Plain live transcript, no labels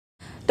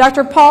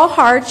Dr. Paul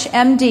Harch,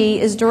 MD,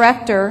 is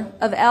director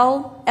of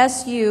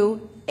LSU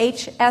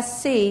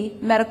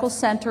HSC Medical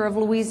Center of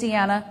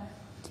Louisiana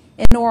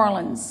in New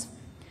Orleans,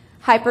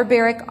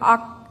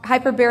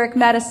 Hyperbaric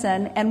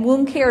Medicine and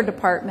Wound Care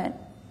Department.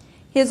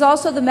 He is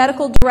also the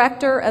medical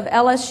director of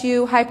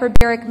LSU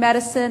Hyperbaric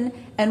Medicine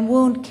and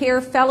Wound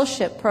Care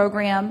Fellowship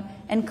Program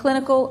and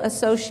clinical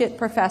associate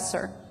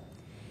professor.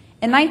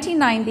 In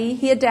 1990,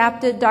 he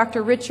adapted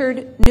Dr.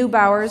 Richard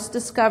Neubauer's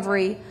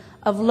discovery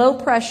of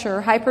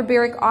low-pressure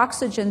hyperbaric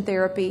oxygen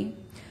therapy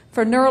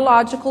for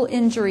neurological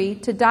injury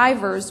to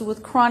divers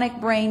with chronic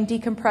brain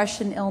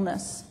decompression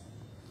illness.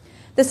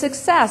 The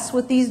success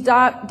with these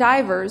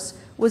divers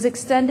was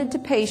extended to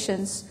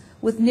patients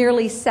with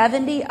nearly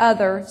 70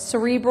 other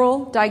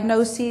cerebral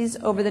diagnoses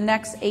over the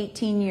next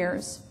 18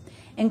 years,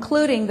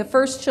 including the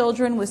first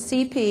children with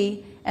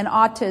CP and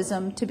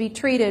autism to be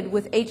treated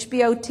with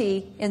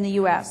HBOT in the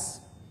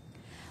U.S.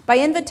 By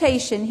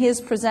invitation, he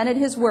has presented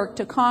his work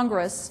to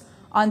Congress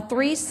on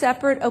 3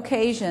 separate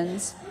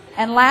occasions,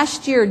 and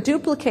last year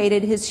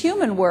duplicated his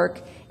human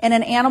work in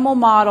an animal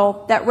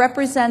model that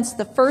represents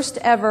the first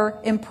ever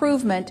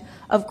improvement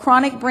of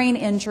chronic brain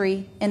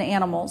injury in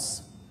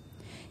animals.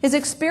 His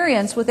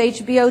experience with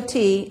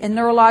HBOT in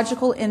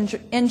neurological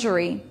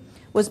injury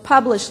was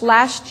published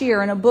last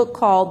year in a book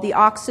called The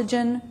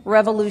Oxygen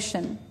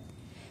Revolution.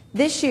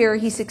 This year,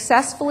 he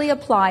successfully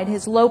applied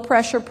his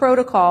low-pressure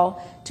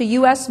protocol to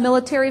U.S.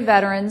 military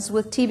veterans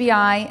with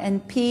TBI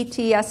and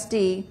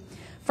PTSD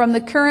from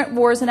the current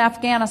wars in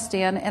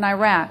Afghanistan and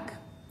Iraq.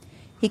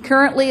 He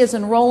currently is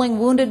enrolling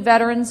wounded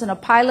veterans in a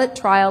pilot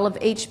trial of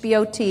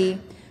HBOT,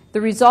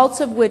 the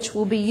results of which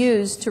will be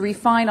used to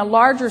refine a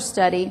larger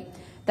study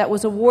that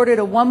was awarded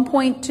a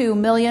 $1.2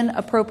 million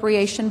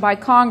appropriation by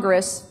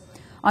Congress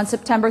on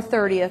September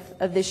 30th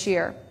of this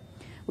year.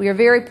 We are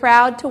very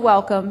proud to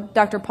welcome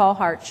Dr. Paul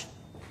Harch.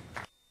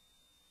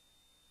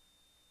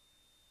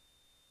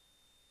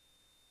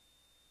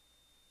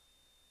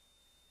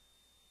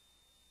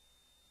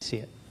 See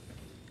it.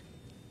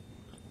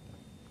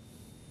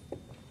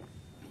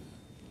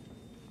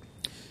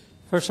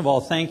 First of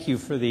all, thank you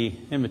for the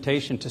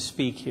invitation to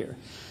speak here.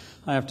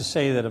 I have to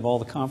say that of all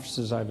the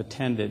conferences I've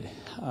attended,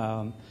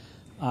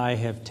 I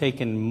have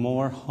taken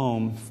more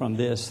home from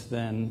this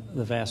than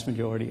the vast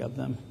majority of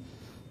them,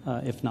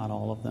 if not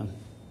all of them.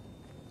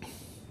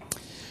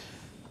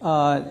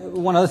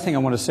 One other thing I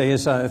want to say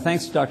is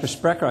thanks to Dr.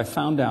 Sprecher, I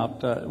found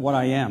out what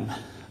I am,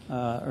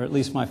 or at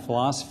least my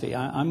philosophy.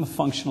 I'm a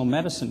functional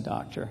medicine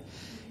doctor,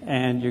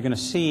 and you're going to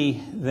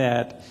see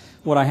that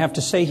what I have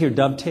to say here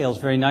dovetails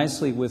very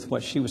nicely with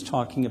what she was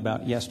talking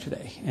about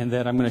yesterday, and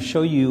that I'm going to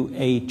show you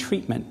a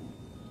treatment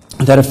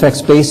that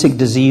affects basic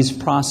disease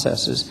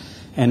processes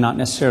and not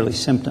necessarily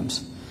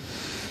symptoms.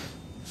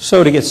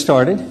 So to get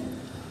started,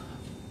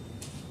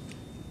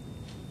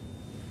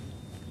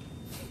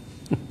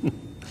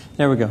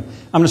 there we go.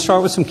 I'm going to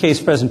start with some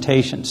case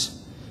presentations.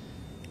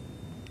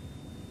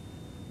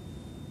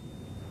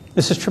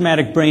 This is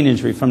traumatic brain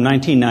injury from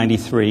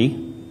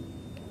 1993.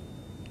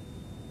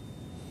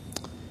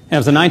 And it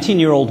was a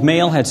 19-year-old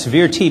male, had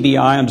severe TBI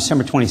on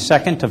December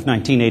 22nd of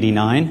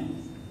 1989.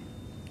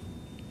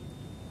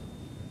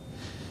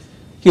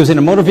 He was in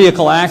a motor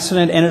vehicle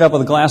accident, ended up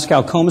with a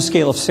Glasgow coma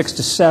scale of 6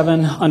 to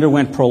 7,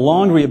 underwent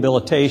prolonged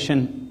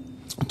rehabilitation.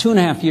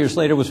 2.5 years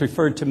later was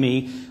referred to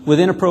me with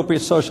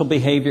inappropriate social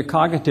behavior,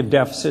 cognitive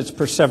deficits,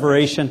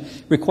 perseveration,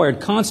 required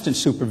constant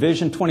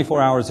supervision,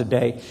 24 hours a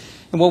day.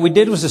 And what we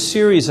did was a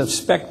series of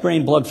SPECT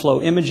brain blood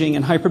flow imaging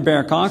and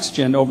hyperbaric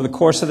oxygen over the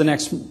course of the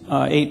next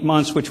 8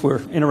 months, which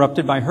were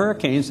interrupted by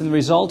hurricanes, and the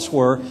results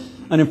were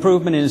an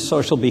improvement in his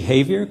social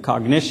behavior,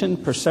 cognition,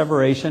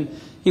 perseveration.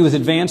 He was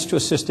advanced to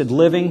assisted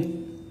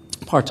living,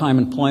 part-time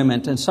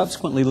employment, and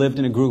subsequently lived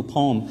in a group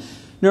home.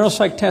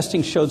 Neuropsych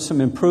testing showed some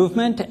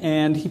improvement,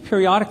 and he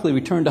periodically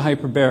returned to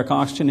hyperbaric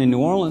oxygen in New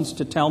Orleans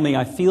to tell me,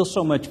 I feel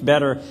so much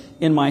better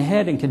in my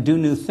head and can do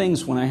new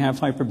things when I have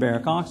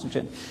hyperbaric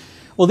oxygen.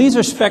 Well, these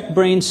are SPECT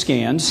brain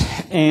scans,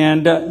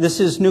 and this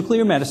is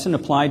nuclear medicine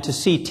applied to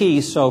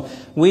CT. So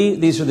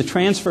these are the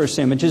transverse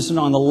images, and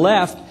on the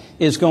left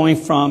is going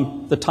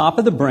from the top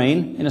of the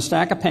brain in a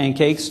stack of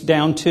pancakes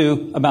down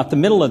to about the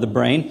middle of the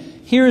brain.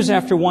 Here is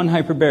after one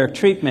hyperbaric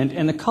treatment,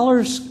 and the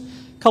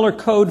color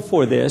code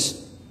for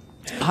this,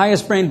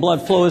 highest brain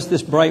blood flow is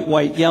this bright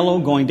white yellow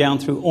going down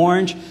through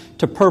orange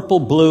to purple,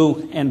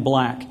 blue, and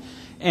black.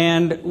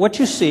 And what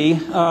you see,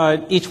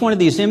 each one of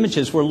these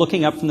images, we're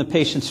looking up from the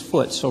patient's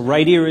foot. So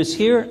right ear is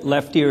here,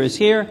 left ear is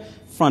here,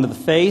 front of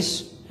the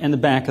face, and the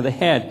back of the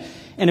head.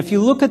 And if you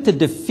look at the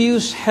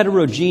diffuse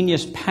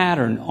heterogeneous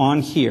pattern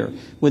on here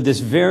with this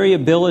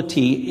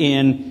variability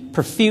in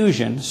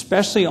perfusion,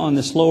 especially on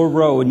this lower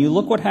row, and you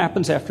look what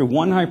happens after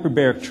one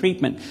hyperbaric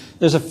treatment,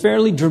 there's a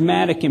fairly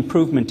dramatic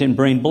improvement in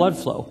brain blood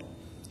flow.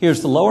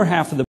 Here's the lower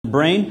half of the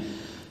brain.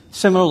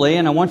 Similarly,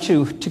 and I want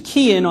you to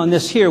key in on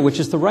this here, which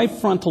is the right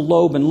frontal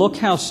lobe, and look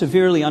how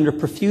severely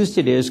underperfused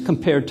it is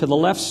compared to the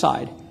left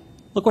side.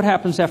 Look what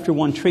happens after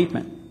one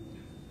treatment.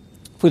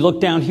 If we look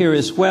down here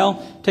as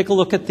well, take a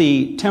look at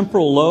the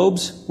temporal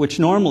lobes, which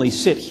normally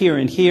sit here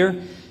and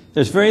here.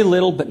 There's very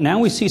little, but now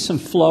we see some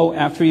flow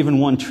after even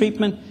one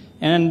treatment,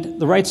 and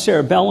the right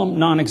cerebellum,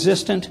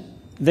 non-existent,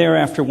 there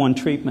after one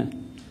treatment.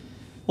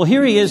 Well,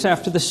 here he is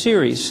after the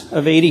series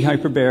of 80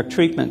 hyperbaric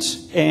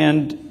treatments,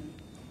 and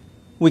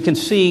we can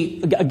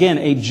see, again,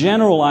 a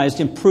generalized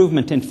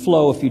improvement in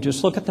flow if you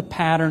just look at the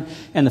pattern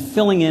and the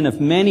filling in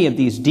of many of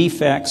these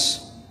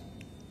defects.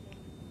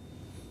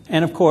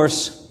 And of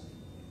course,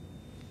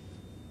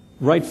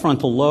 right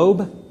frontal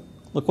lobe.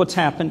 Look what's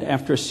happened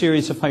after a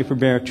series of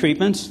hyperbaric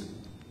treatments.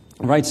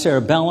 Right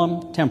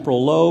cerebellum,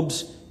 temporal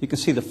lobes. You can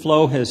see the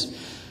flow has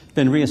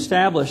been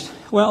reestablished.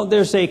 Well,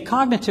 there's a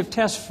cognitive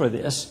test for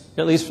this,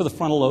 at least for the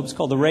frontal lobes,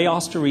 called the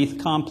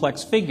Ray-Osterrieth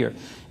complex figure.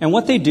 And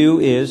what they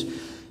do is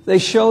they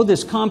show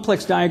this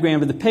complex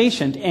diagram of the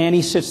patient, and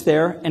he sits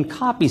there and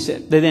copies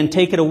it. They then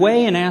take it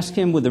away and ask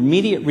him with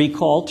immediate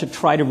recall to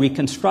try to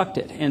reconstruct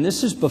it. And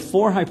this is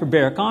before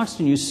hyperbaric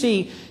oxygen. You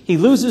see, he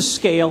loses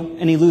scale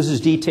and he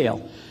loses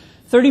detail.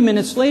 30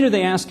 minutes later,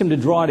 they ask him to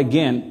draw it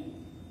again.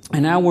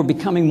 And now we're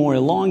becoming more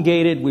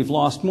elongated. We've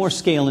lost more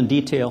scale and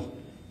detail.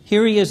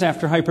 Here he is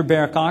after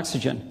hyperbaric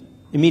oxygen.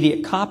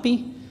 Immediate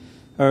copy,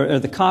 or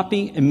the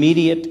copy,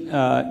 immediate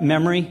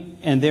memory,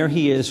 and there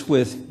he is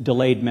with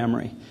delayed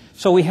memory.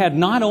 So we had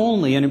not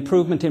only an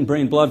improvement in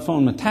brain blood flow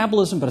and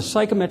metabolism, but a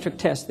psychometric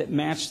test that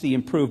matched the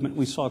improvement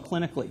we saw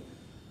clinically.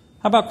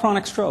 How about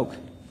chronic stroke?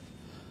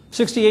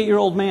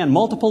 68-year-old man,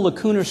 multiple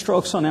lacunar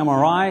strokes on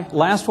MRI.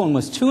 Last one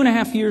was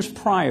 2.5 years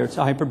prior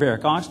to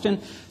hyperbaric oxygen.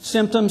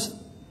 Symptoms: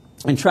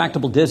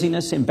 intractable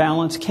dizziness,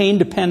 imbalance, cane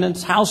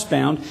dependence,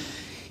 housebound.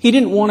 He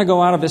didn't want to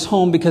go out of his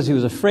home because he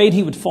was afraid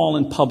he would fall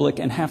in public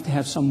and have to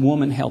have some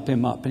woman help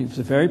him up. And he was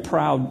a very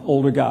proud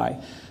older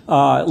guy.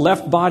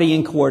 Left body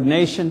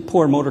incoordination,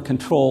 poor motor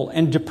control,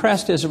 and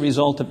depressed as a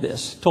result of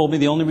this. Told me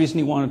the only reason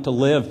he wanted to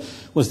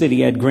live was that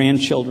he had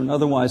grandchildren.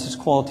 Otherwise, his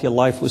quality of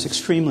life was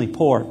extremely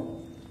poor.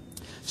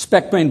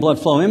 SPECT brain blood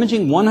flow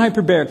imaging, one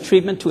hyperbaric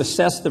treatment to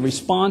assess the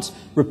response,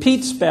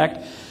 repeat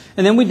SPECT,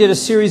 and then we did a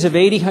series of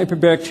 80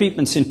 hyperbaric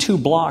treatments in 2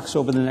 blocks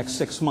over the next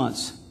 6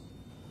 months.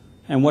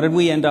 And what did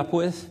we end up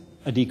with?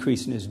 A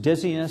decrease in his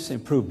dizziness,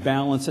 improved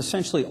balance.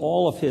 Essentially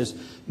all of his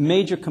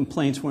major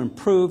complaints were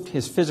improved.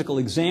 His physical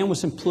exam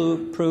was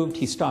improved.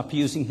 He stopped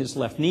using his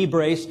left knee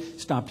brace,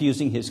 stopped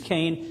using his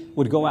cane,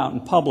 would go out in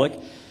public.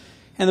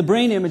 And the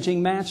brain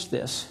imaging matched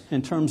this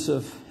in terms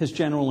of his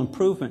general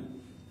improvement.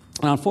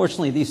 And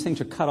unfortunately, these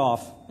things are cut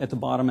off at the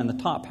bottom and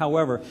the top.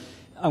 However,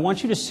 I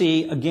want you to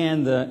see,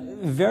 again, the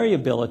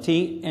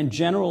variability and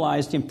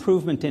generalized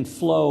improvement in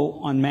flow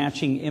on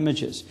matching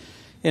images.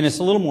 And it's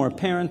a little more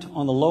apparent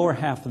on the lower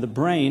half of the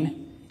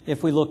brain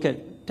if we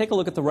take a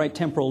look at the right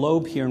temporal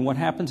lobe here and what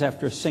happens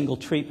after a single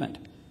treatment.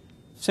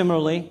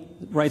 Similarly,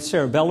 right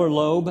cerebellar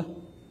lobe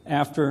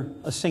after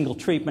a single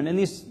treatment. And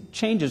these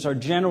changes are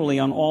generally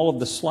on all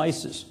of the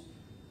slices.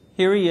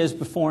 Here he is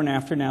before and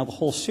after now the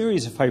whole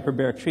series of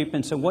hyperbaric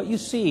treatments. And what you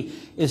see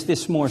is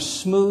this more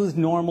smooth,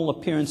 normal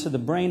appearance of the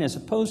brain as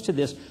opposed to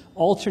this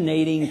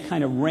alternating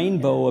kind of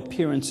rainbow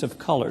appearance of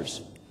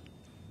colors.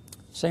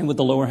 Same with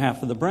the lower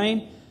half of the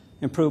brain.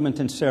 Improvement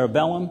in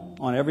cerebellum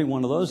on every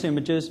one of those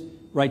images.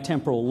 Right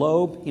temporal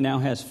lobe, he now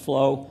has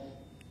flow.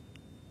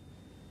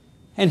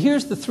 And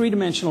here's the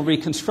three-dimensional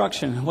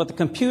reconstruction. What the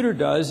computer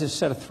does is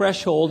set a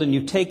threshold, and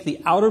you take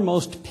the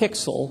outermost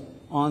pixel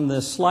on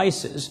the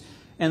slices,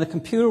 and the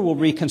computer will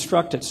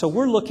reconstruct it. So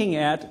we're looking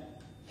at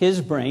his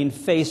brain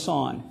face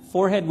on.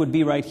 Forehead would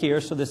be right here,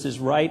 so this is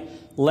right,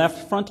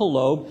 left frontal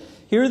lobe.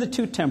 Here are the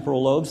 2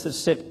 temporal lobes that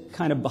sit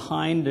kind of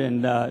behind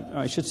and,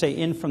 I should say,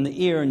 in from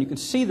the ear. And you can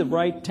see the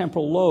right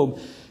temporal lobe,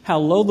 how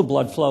low the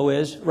blood flow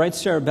is. Right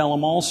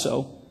cerebellum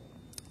also.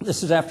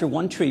 This is after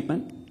one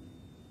treatment.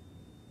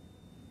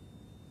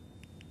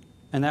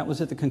 And that was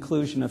at the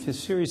conclusion of his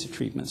series of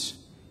treatments.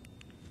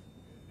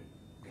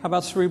 How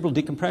about cerebral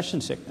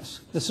decompression sickness?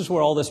 This is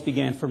where all this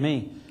began for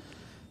me.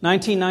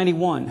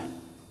 1991.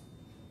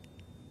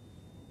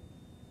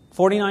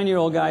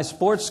 49-year-old guy,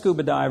 sports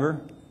scuba diver,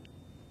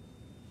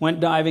 went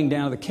diving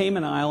down to the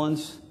Cayman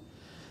Islands.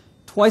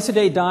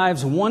 Twice-a-day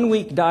dives,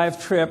 1-week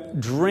dive trip,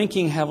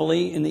 drinking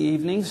heavily in the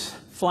evenings.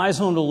 Flies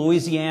home to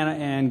Louisiana,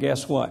 and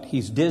guess what?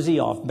 He's dizzy,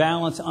 off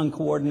balance,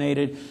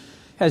 uncoordinated,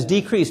 has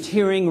decreased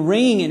hearing,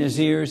 ringing in his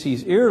ears.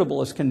 He's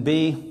irritable as can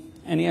be,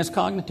 and he has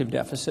cognitive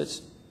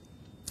deficits.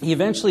 He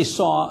eventually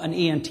saw an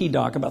ENT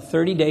doc about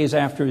 30 days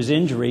after his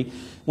injury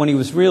when he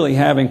was really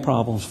having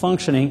problems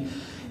functioning.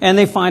 And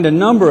they find a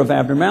number of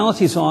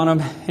abnormalities on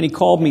him, and he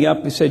called me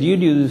up. He said, you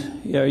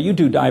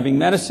do diving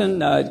medicine.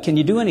 Can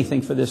you do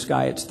anything for this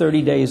guy? It's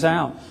 30 days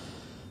out.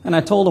 And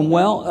I told him,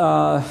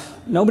 well,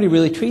 nobody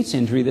really treats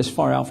injury this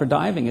far out for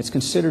diving. It's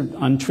considered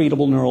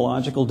untreatable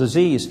neurological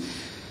disease.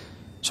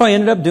 So I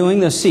ended up doing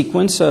the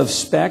sequence of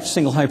SPECT,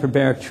 single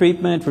hyperbaric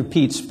treatment,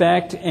 repeat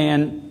SPECT,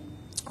 and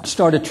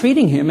started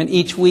treating him, and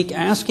each week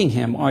asking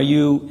him, are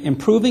you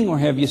improving or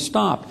have you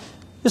stopped?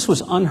 This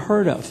was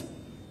unheard of.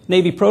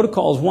 Navy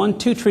protocols,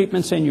 1-2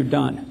 treatments and you're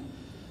done.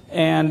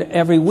 And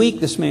every week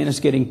this man is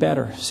getting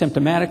better,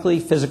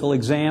 symptomatically, physical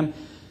exam.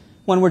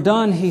 When we're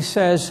done, he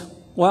says,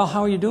 Well,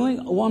 how are you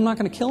doing? Well, I'm not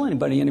going to kill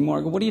anybody anymore.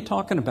 I go, what are you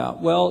talking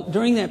about? Well,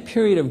 during that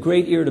period of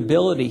great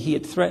irritability, he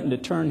had threatened to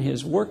turn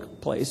his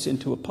workplace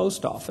into a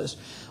post office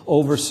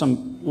over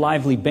some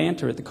lively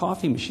banter at the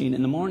coffee machine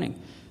in the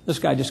morning. This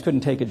guy just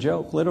couldn't take a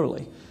joke,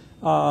 literally.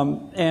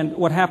 And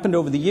what happened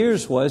over the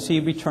years was he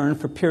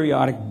returned for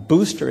periodic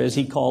booster, as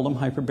he called them,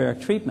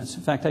 hyperbaric treatments.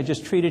 In fact, I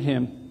just treated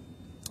him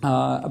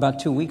about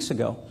 2 weeks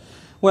ago.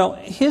 Well,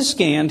 his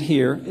scan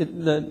here,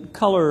 the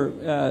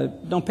color,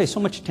 don't pay so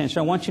much attention.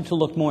 I want you to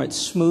look more at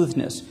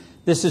smoothness.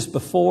 This is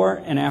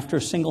before and after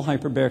a single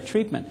hyperbaric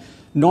treatment.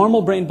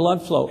 Normal brain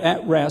blood flow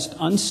at rest,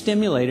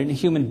 unstimulated in a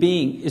human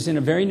being, is in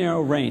a very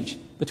narrow range,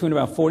 between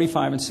about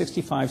 45 and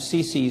 65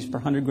 cc's per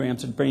 100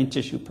 grams of brain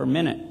tissue per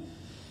minute.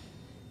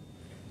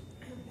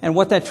 And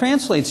what that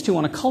translates to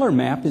on a color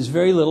map is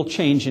very little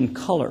change in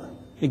color.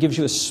 It gives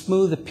you a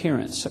smooth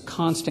appearance, a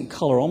constant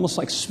color, almost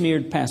like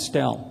smeared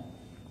pastel.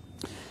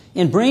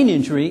 In brain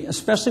injury,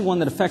 especially one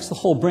that affects the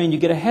whole brain, you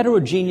get a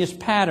heterogeneous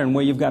pattern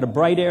where you've got a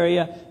bright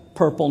area,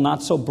 purple,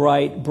 not so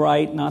bright,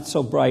 bright, not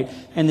so bright,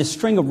 and this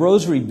string of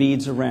rosary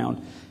beads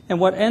around. And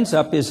what ends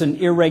up is an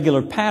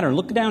irregular pattern.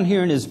 Look down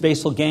here in his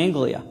basal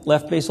ganglia,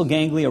 left basal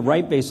ganglia,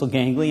 right basal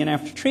ganglia, and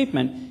after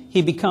treatment,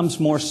 he becomes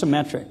more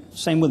symmetric.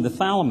 Same with the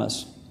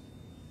thalamus.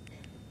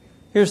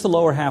 Here's the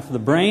lower half of the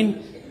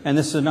brain, and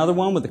this is another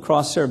one with the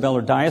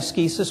cross-cerebellar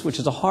diaschisis, which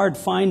is a hard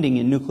finding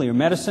in nuclear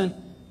medicine.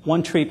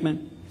 One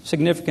treatment,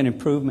 significant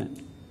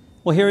improvement.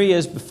 Well, here he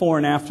is before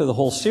and after the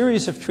whole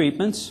series of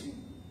treatments.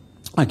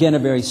 Again, a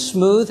very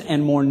smooth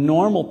and more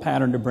normal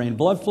pattern to brain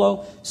blood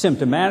flow.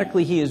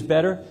 Symptomatically, he is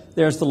better.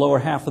 There's the lower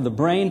half of the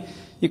brain.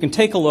 You can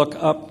take a look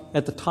up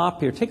at the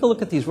top here. Take a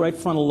look at these right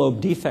frontal lobe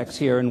defects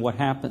here and what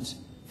happens.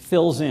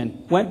 Fills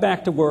in. Went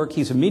back to work.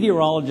 He's a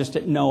meteorologist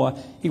at NOAA.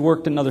 He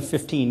worked another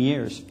 15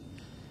 years.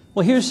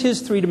 Well, here's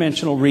his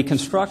three-dimensional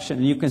reconstruction.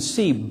 And you can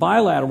see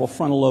bilateral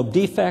frontal lobe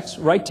defects,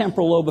 right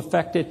temporal lobe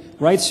affected,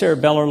 right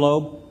cerebellar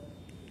lobe,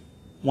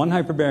 one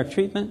hyperbaric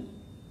treatment,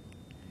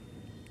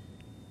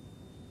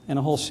 and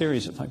a whole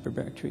series of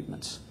hyperbaric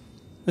treatments.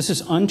 This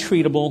is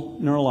untreatable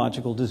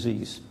neurological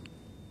disease.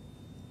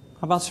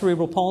 How about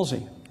cerebral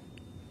palsy?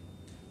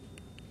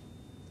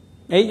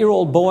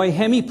 8-year-old boy,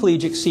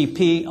 hemiplegic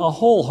CP, a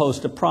whole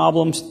host of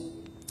problems.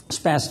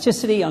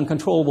 Spasticity,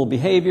 uncontrollable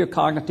behavior,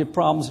 cognitive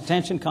problems,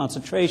 attention,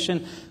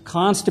 concentration,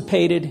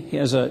 constipated. He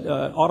has an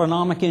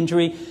autonomic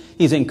injury.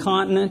 He's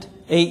incontinent,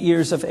 8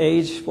 years of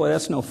age. Boy,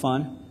 that's no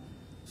fun.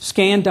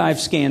 Scan, dive,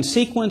 scan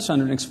sequence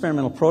under an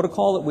experimental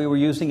protocol that we were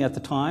using at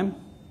the time.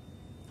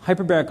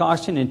 Hyperbaric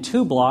oxygen in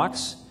 2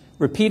 blocks.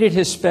 Repeated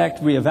his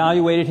SPECT,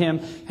 reevaluated him,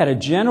 had a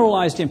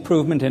generalized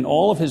improvement in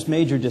all of his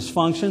major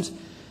dysfunctions.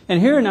 And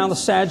here are now the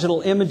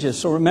sagittal images.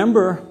 So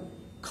remember,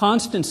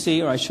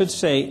 constancy, or I should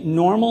say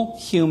normal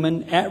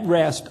human at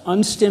rest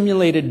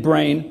unstimulated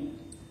brain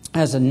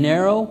has a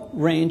narrow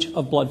range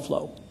of blood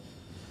flow.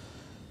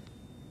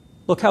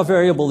 Look how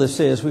variable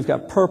this is. We've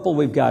got purple,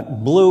 we've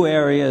got blue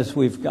areas,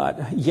 we've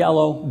got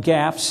yellow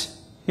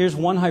gaps. Here's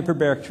one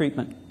hyperbaric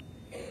treatment.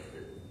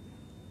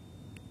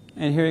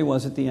 And here he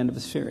was at the end of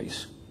the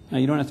series. Now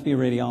you don't have to be a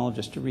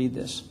radiologist to read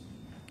this.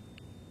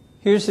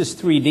 Here's his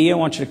 3D. I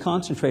want you to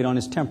concentrate on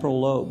his temporal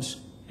lobes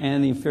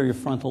and the inferior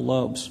frontal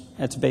lobes.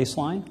 That's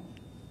baseline,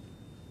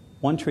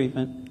 one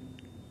treatment,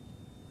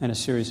 and a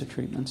series of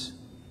treatments.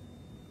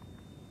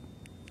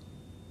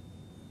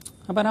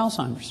 How about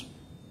Alzheimer's?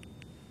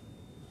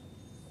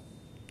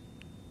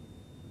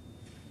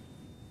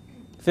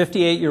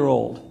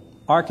 58-year-old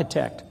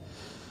architect,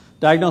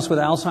 diagnosed with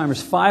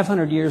Alzheimer's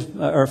 500 years,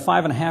 or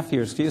 5.5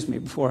 years,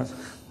 before.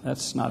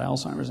 That's not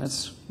Alzheimer's,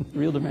 that's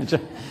real dementia.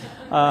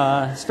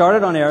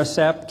 Started on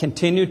Aricept,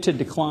 continued to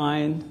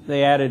decline.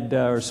 They added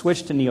or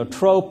switched to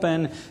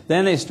neotropin.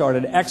 Then they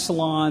started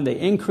Exelon. They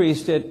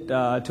increased it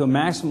to a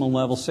maximum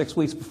level 6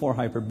 weeks before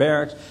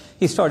hyperbarics.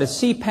 He started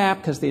CPAP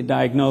because they had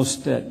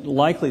diagnosed that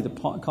likely the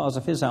cause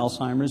of his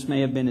Alzheimer's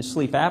may have been his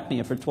sleep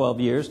apnea for 12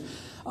 years.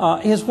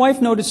 His wife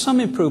noted some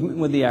improvement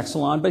with the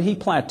Exelon, but he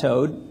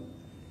plateaued.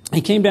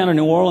 He came down to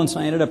New Orleans,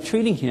 and I ended up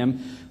treating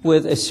him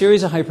with a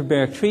series of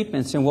hyperbaric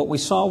treatments, and what we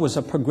saw was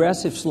a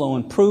progressive slow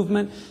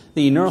improvement.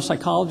 The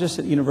neuropsychologists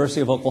at the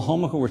University of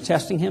Oklahoma who were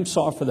testing him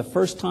saw for the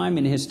first time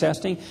in his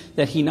testing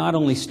that he not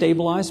only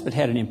stabilized but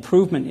had an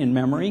improvement in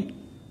memory.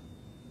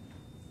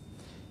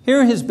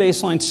 Here are his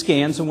baseline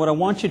scans, and what I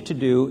want you to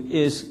do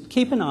is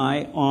keep an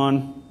eye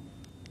on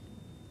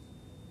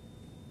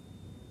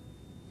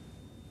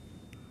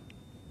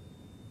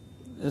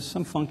there's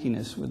some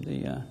funkiness with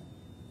the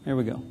there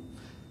we go.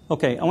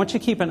 Okay, I want you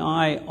to keep an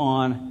eye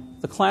on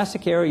the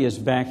classic areas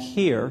back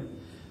here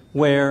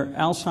where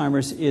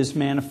Alzheimer's is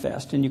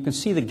manifest. And you can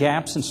see the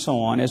gaps and so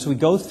on. As we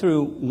go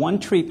through one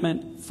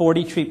treatment,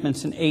 40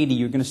 treatments, and 80,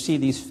 you're going to see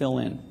these fill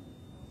in.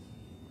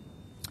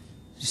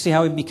 You see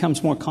how it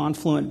becomes more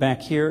confluent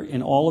back here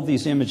in all of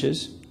these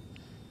images.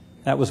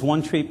 That was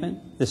one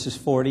treatment. This is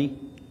 40.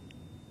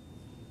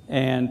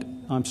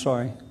 And, I'm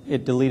sorry,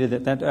 it deleted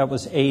it. That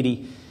was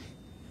 80.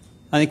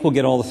 I think we'll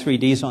get all the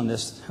 3Ds on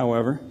this,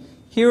 however.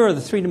 Here are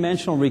the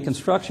three-dimensional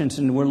reconstructions,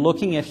 and we're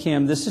looking at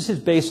him. This is his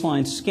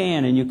baseline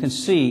scan, and you can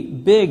see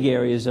big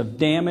areas of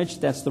damage.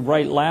 That's the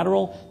right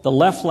lateral, the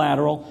left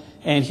lateral,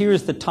 and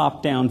here's the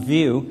top-down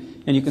view.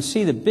 And you can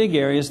see the big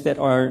areas that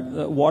are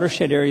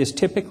watershed areas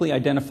typically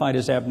identified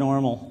as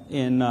abnormal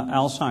in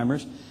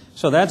Alzheimer's.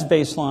 So that's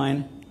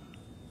baseline,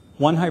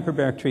 1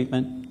 hyperbaric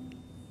treatment,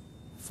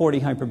 40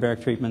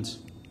 hyperbaric treatments,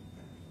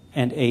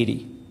 and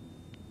 80.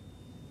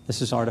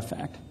 This is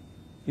artifact.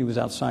 He was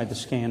outside the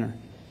scanner.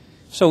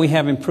 So we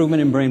have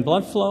improvement in brain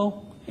blood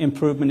flow,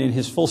 improvement in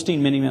his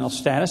Fulstein mini-mental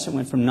status. It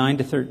went from 9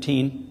 to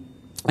 13,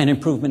 and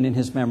improvement in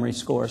his memory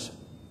scores.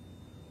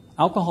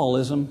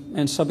 Alcoholism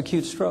and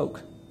subacute stroke.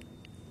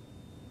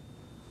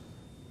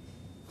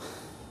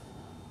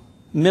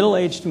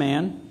 Middle-aged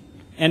man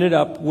ended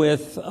up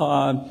with,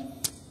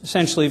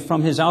 essentially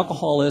from his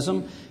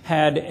alcoholism,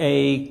 had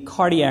a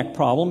cardiac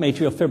problem,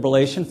 atrial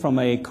fibrillation from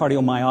a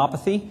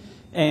cardiomyopathy,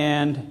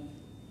 and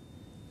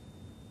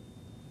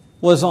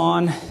was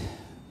on,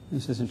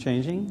 this isn't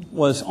changing,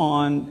 was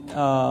on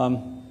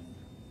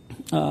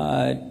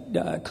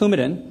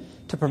Coumadin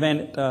to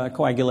prevent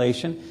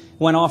coagulation.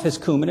 Went off his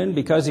Coumadin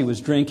because he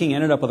was drinking,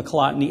 ended up with a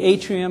clot in the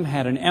atrium,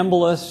 had an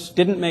embolus,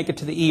 didn't make it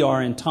to the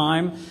ER in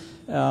time,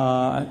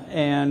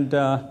 and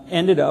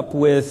ended up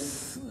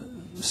with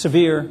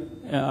severe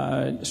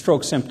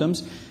stroke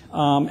symptoms.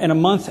 And a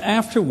month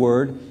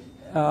afterward,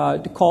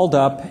 called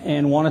up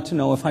and wanted to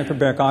know if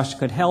hyperbaric oxygen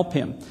could help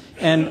him.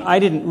 And I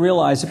didn't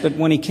realize it, but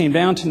when he came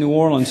down to New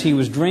Orleans, he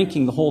was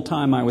drinking the whole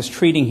time I was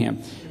treating him.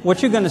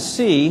 What you're going to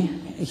see,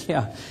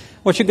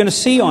 what you're going to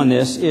see on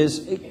this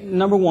is,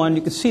 number one,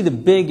 you can see the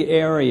big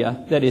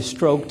area that is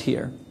stroked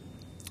here.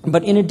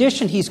 But in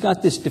addition, he's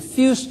got this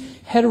diffuse,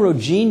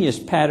 heterogeneous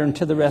pattern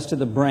to the rest of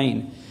the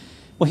brain.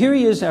 Well, here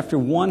he is after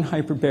 1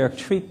 hyperbaric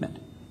treatment.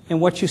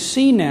 And what you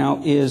see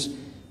now is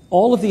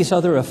all of these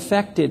other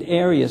affected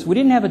areas. We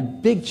didn't have a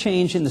big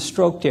change in the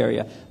stroked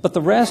area, but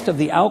the rest of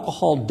the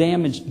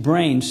alcohol-damaged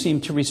brain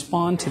seemed to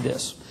respond to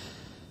this.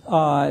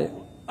 I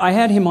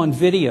had him on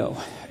video,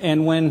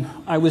 and when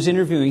I was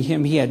interviewing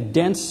him, he had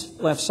dense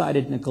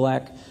left-sided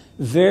neglect,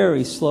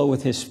 very slow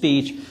with his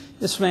speech.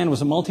 This man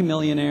was a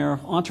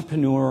multimillionaire,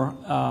 entrepreneur,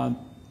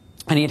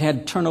 and he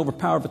had turnover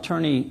power of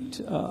attorney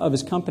of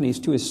his companies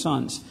to his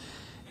sons.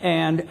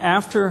 And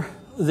after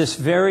this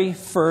very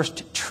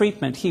first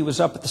treatment, he was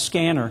up at the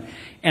scanner,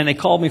 and they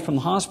called me from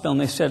the hospital, and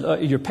they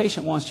said, your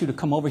patient wants you to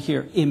come over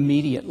here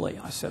immediately.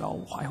 I said,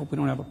 oh, I hope we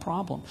don't have a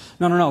problem.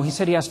 No. He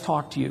said he has to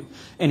talk to you.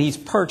 And he's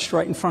perched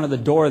right in front of the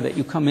door that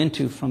you come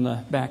into from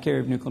the back area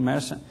of nuclear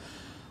medicine.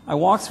 I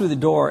walked through the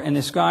door, and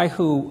this guy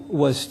who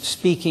was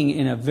speaking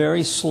in a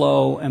very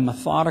slow and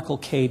methodical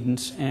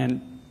cadence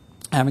and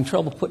having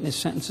trouble putting his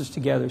sentences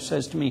together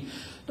says to me,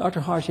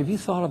 Dr. Harsh, have you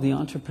thought of the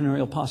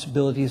entrepreneurial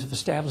possibilities of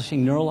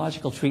establishing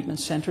neurological treatment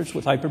centers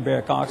with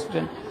hyperbaric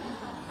oxygen?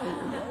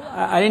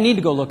 I didn't need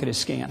to go look at his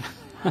scan.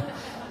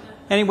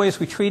 Anyways,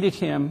 we treated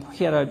him.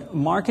 He had a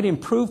marked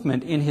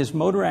improvement in his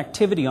motor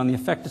activity on the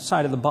affected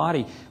side of the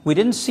body. We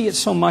didn't see it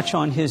so much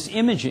on his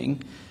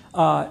imaging,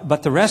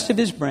 but the rest of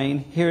his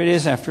brain, here it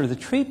is after the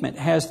treatment,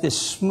 has this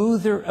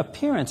smoother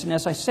appearance. And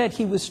as I said,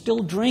 he was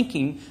still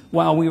drinking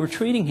while we were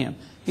treating him.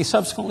 He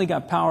subsequently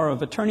got power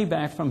of attorney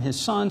back from his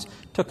sons,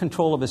 took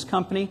control of his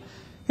company.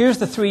 Here's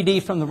the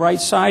 3D from the right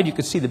side. You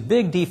can see the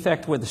big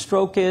defect where the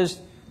stroke is.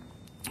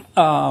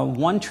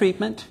 1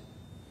 treatment,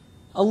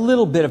 a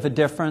little bit of a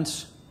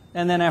difference.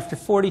 And then after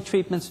 40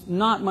 treatments,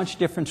 not much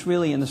difference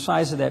really in the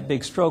size of that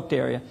big stroked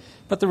area.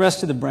 But the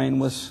rest of the brain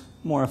was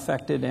more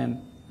affected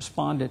and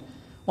responded.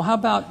 Well, how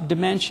about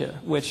dementia,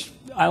 which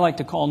I like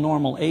to call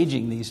normal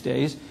aging these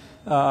days,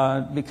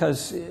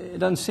 because it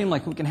doesn't seem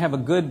like we can have a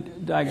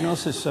good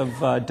diagnosis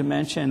of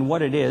dementia and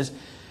what it is.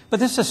 But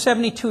this is a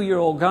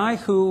 72-year-old guy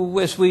who,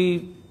 as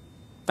we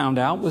found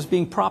out, was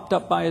being propped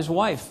up by his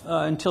wife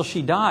until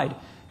she died.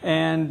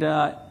 And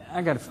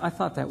I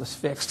thought that was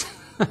fixed.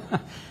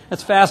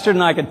 That's faster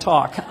than I could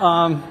talk.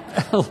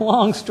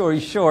 Long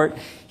story short,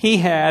 he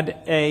had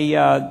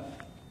a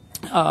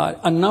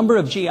number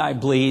of GI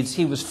bleeds.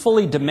 He was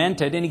fully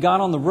demented, and he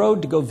got on the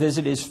road to go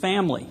visit his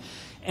family.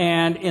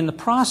 And in the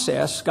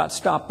process, got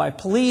stopped by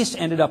police,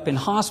 ended up in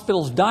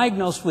hospitals,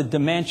 diagnosed with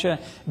dementia,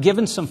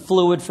 given some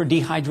fluid for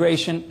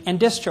dehydration, and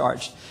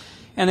discharged.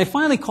 And they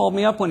finally called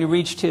me up when he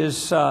reached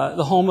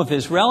the home of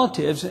his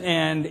relatives,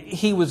 and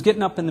he was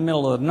getting up in the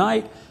middle of the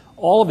night,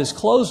 all of his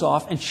clothes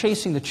off, and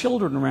chasing the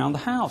children around the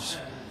house.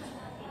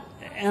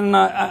 And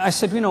I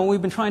said,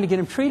 we've been trying to get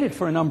him treated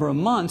for a number of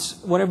months.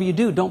 Whatever you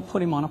do, don't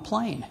put him on a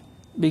plane,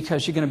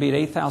 because you're going to be at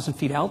 8,000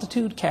 feet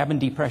altitude, cabin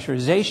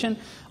depressurization.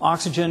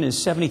 Oxygen is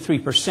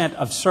 73%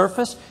 of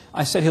surface.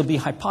 I said he'll be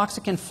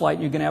hypoxic in flight,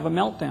 and you're going to have a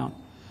meltdown.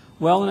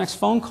 Well, the next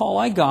phone call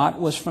I got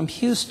was from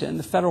Houston.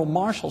 The federal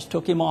marshals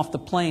took him off the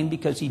plane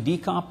because he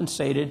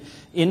decompensated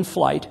in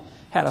flight,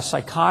 had a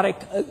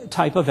psychotic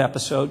type of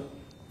episode,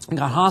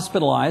 got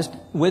hospitalized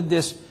with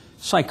this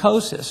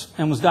psychosis,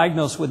 and was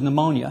diagnosed with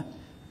pneumonia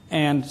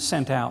and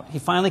sent out. He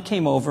finally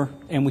came over,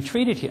 and we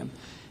treated him.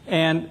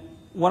 And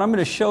what I'm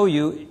going to show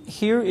you,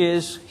 here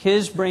is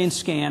his brain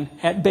scan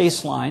at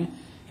baseline.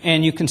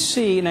 And you can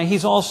see, now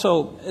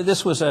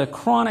this was a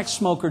chronic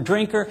smoker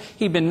drinker.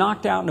 He'd been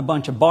knocked out in a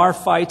bunch of bar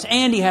fights,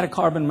 and he had a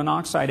carbon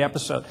monoxide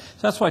episode.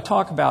 So that's why I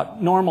talk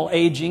about normal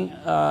aging.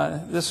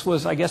 This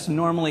was, I guess, a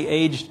normally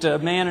aged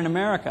man in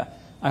America.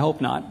 I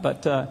hope not.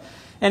 But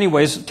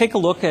anyways, take a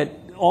look at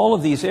all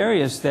of these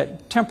areas,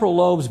 that temporal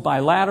lobes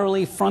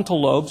bilaterally, frontal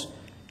lobes.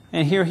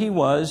 And here he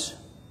was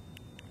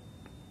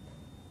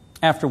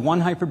after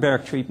one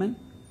hyperbaric treatment.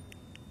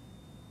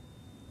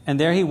 And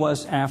there he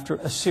was after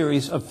a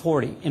series of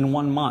 40 in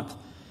 1 month.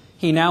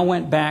 He now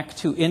went back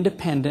to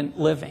independent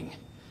living.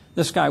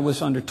 This guy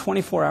was under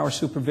 24-hour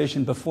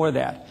supervision before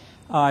that.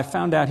 I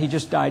found out he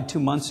just died 2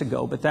 months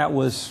ago, but that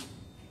was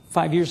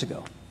 5 years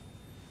ago.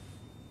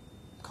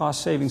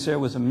 Cost savings there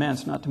was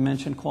immense, not to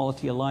mention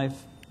quality of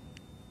life.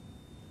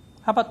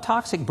 How about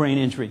toxic brain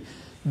injury?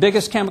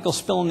 Biggest chemical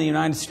spill in the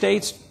United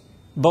States,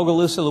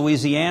 Bogalusa,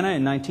 Louisiana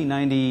in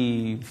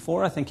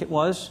 1994, I think it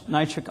was.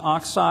 Nitric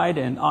oxide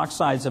and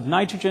oxides of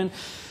nitrogen.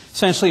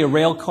 Essentially, a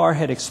rail car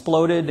had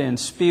exploded and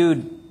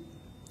spewed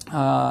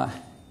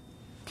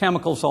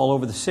chemicals all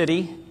over the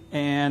city,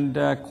 and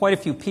quite a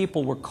few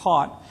people were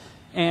caught.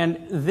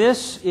 And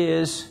this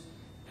is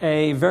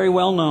a very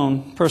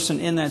well-known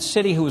person in that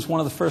city who was one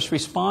of the first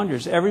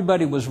responders.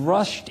 Everybody was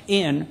rushed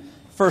in,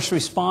 first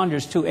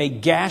responders, to a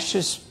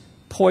gaseous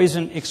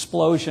poison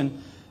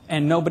explosion,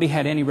 and nobody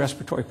had any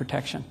respiratory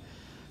protection.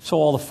 So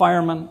all the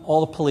firemen,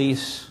 all the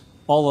police,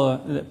 all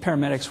the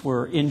paramedics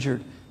were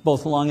injured,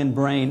 both lung and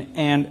brain.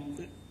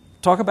 And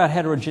talk about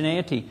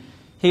heterogeneity.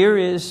 Here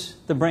is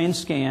the brain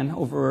scan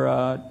over,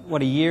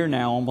 a year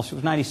now, almost. It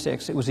was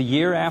 96. It was a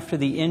year after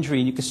the injury,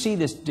 and you can see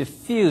this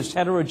diffused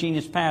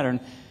heterogeneous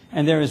pattern,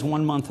 and there is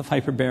 1 month of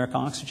hyperbaric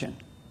oxygen.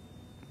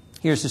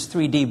 Here's his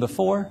 3D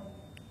before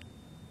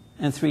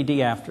and 3D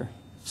after,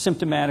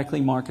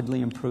 symptomatically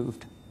markedly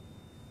improved.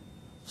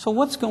 So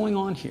what's going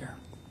on here?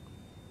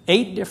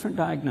 8 different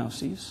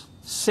diagnoses,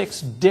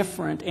 6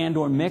 different and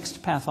or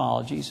mixed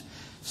pathologies,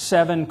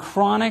 7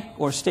 chronic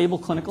or stable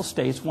clinical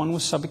states, 1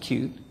 was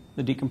subacute,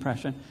 the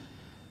decompression,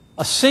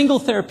 a single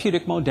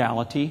therapeutic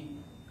modality,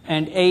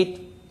 and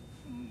 8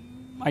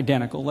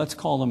 identical, let's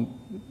call them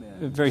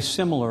very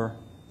similar,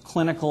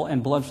 clinical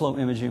and blood flow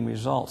imaging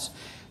results.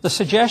 The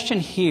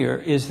suggestion here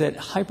is that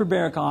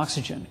hyperbaric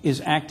oxygen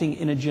is acting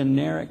in a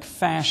generic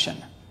fashion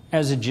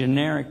as a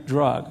generic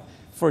drug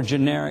for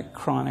generic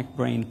chronic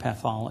brain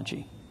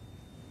pathology.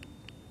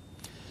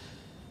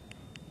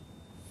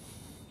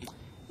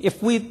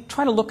 If we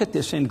try to look at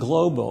this in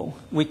globo,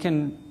 we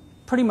can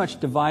pretty much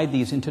divide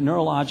these into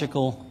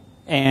neurological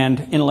and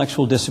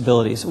intellectual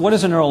disabilities. What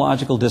is a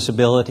neurological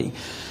disability?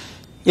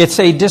 It's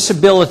a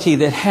disability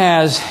that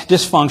has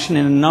dysfunction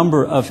in a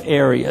number of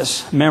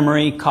areas: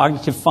 memory,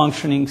 cognitive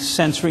functioning,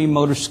 sensory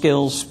motor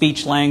skills,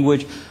 speech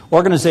language,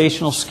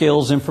 organizational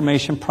skills,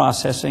 information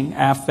processing,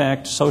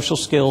 affect, social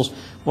skills,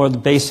 or the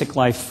basic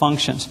life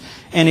functions.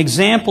 And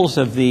examples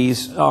of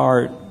these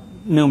are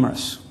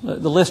numerous.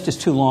 The list is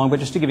too long, but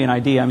just to give you an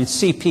idea, I mean,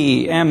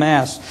 CP,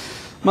 MS,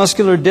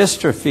 muscular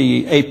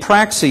dystrophy,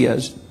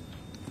 apraxia,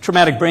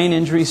 traumatic brain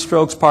injury,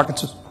 strokes,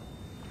 Parkinson's,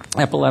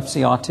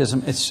 epilepsy,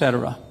 autism,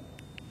 etc.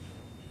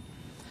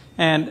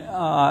 And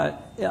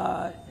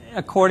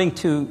according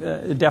to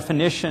the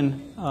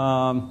definition,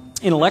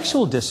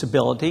 intellectual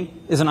disability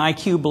is an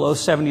IQ below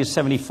 70 to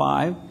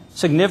 75,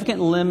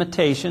 significant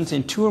limitations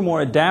in 2 or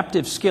more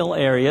adaptive skill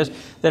areas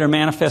that are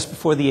manifest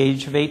before the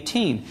age of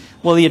 18.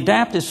 Well, the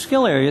adaptive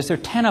skill areas, there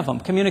are 10 of them: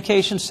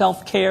 communication,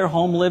 self-care,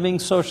 home living,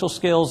 social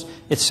skills,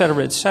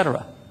 etc.,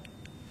 etc.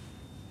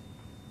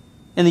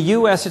 In the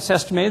U.S., it's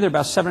estimated there are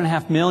about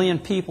 7.5 million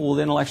people with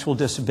intellectual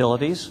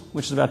disabilities,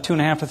 which is about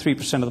 2.5 to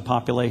 3% of the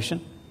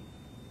population.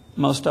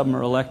 Most of them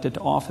are elected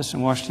to office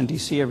in Washington,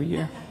 D.C. every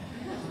year.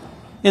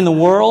 In the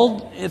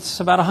world, it's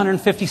about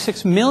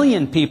 156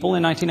 million people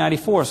in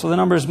 1994, so the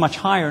number is much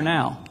higher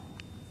now.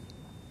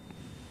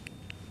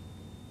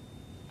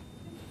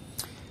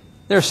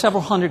 There are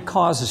several hundred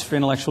causes for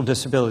intellectual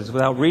disabilities.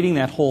 Without reading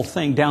that whole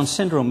thing, Down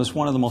syndrome is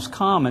one of the most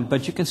common,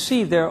 but you can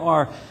see there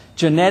are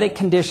genetic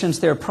conditions,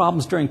 there are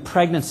problems during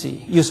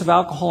pregnancy, use of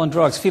alcohol and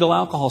drugs. Fetal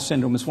alcohol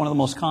syndrome is one of the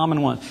most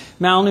common ones.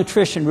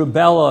 Malnutrition,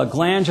 rubella,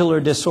 glandular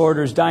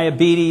disorders,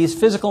 diabetes,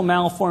 physical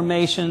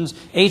malformations,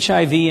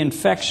 HIV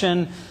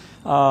infection,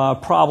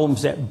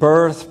 problems at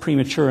birth,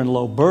 premature and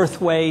low birth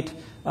weight,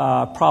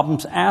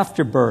 problems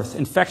after birth,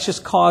 infectious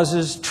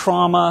causes,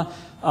 trauma,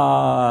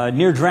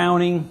 near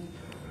drowning,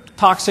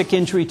 toxic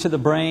injury to the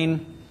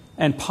brain,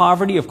 and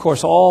poverty. Of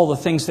course, all the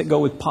things that go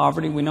with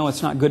poverty. We know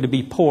it's not good to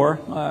be poor.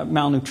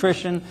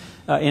 Malnutrition,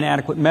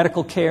 inadequate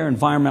medical care,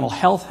 environmental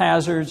health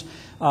hazards,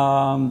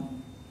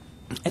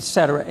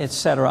 etc.,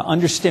 etc.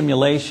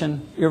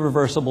 Understimulation,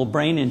 irreversible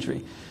brain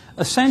injury.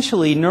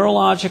 Essentially,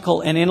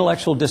 neurological and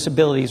intellectual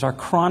disabilities are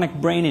chronic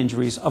brain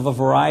injuries of a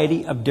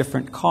variety of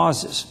different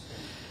causes.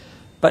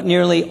 But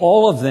nearly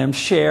all of them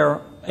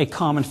share a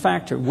common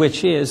factor,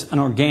 which is an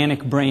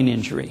organic brain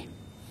injury.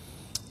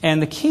 And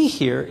the key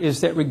here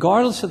is that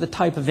regardless of the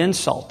type of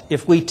insult,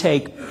 if we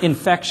take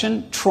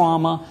infection,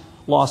 trauma,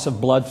 loss of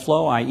blood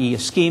flow, i.e.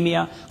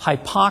 ischemia,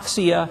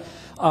 hypoxia,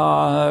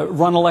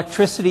 run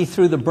electricity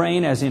through the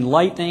brain, as in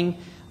lightning.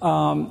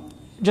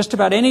 Just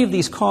about any of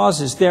these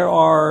causes, there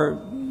are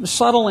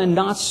subtle and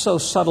not so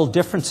subtle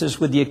differences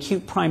with the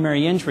acute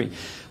primary injury.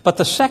 But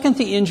the second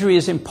the injury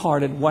is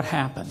imparted, what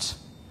happens?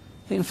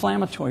 The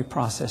inflammatory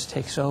process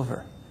takes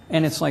over.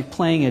 And it's like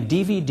playing a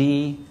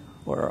DVD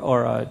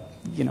or a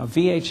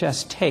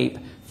VHS tape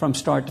from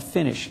start to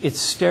finish. It's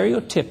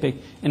stereotypic,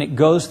 and it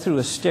goes through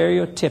a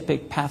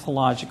stereotypic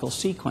pathological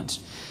sequence.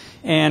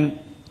 And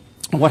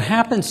what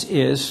happens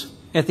is,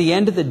 at the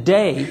end of the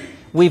day,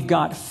 we've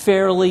got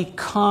fairly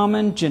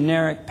common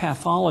generic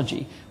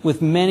pathology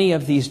with many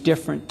of these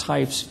different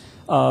types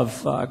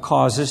of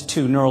causes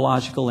to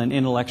neurological and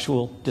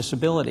intellectual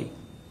disability.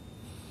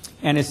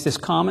 And it's this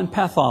common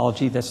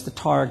pathology that's the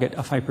target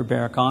of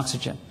hyperbaric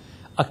oxygen.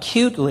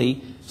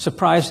 Acutely,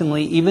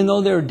 surprisingly, even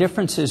though there are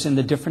differences in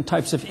the different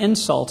types of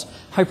insults,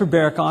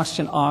 hyperbaric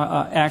oxygen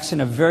acts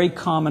in a very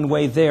common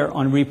way there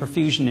on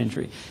reperfusion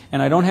injury.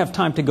 And I don't have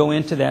time to go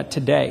into that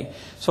today.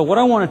 So what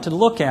I wanted to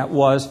look at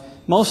was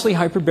mostly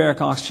hyperbaric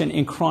oxygen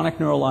in chronic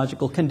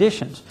neurological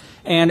conditions.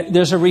 And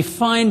there's a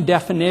refined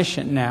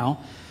definition now,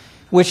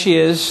 which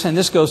is, and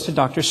this goes to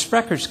Dr.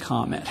 Sprecker's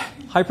comment,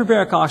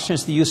 hyperbaric oxygen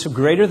is the use of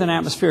greater than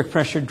atmospheric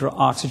pressure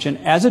oxygen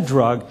as a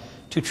drug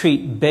to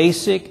treat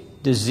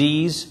basic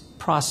disease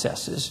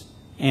processes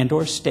and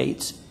or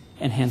states,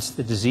 and hence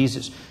the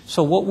diseases.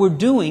 So what we're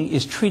doing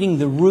is treating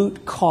the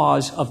root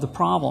cause of the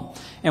problem.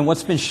 And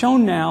what's been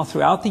shown now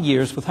throughout the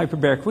years with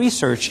hyperbaric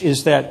research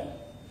is that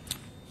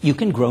you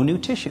can grow new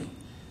tissue,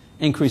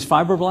 increase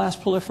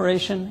fibroblast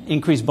proliferation,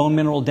 increase bone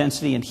mineral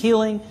density and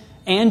healing,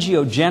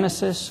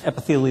 angiogenesis,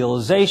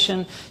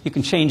 epithelialization. You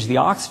can change the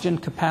oxygen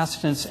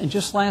capacitance. And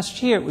just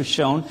last year it was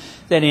shown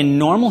that in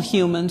normal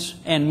humans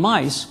and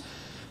mice,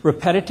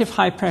 repetitive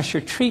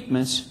high-pressure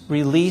treatments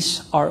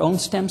release our own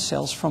stem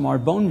cells from our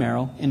bone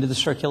marrow into the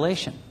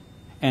circulation.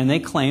 And they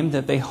claimed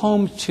that they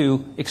homed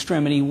to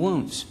extremity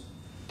wounds.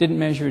 Didn't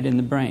measure it in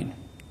the brain.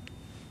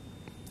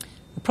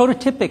 The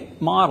prototypic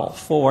model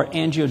for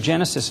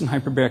angiogenesis in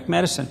hyperbaric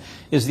medicine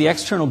is the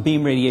external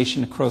beam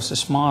radiation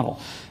necrosis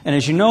model. And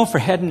as you know, for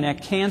head and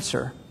neck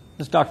cancer,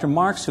 it's Dr.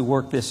 Marks who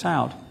worked this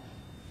out.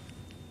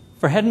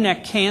 For head and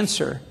neck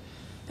cancer,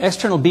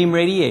 external beam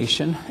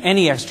radiation,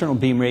 any external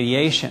beam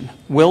radiation,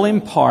 will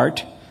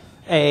impart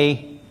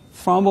a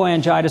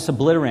thromboangiitis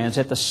obliterans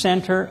at the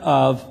center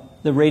of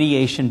the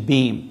radiation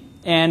beam.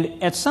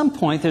 And at some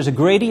point, there's a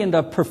gradient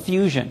of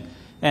perfusion.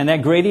 And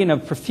that gradient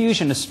of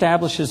perfusion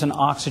establishes an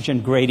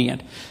oxygen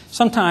gradient.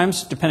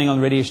 Sometimes, depending on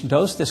the radiation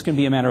dose, this can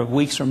be a matter of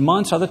weeks or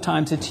months. Other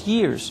times, it's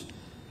years.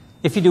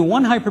 If you do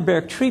one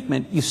hyperbaric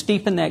treatment, you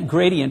steepen that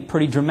gradient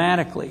pretty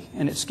dramatically.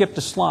 And it skipped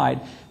a slide.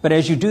 But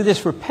as you do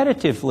this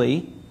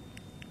repetitively,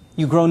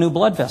 you grow new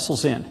blood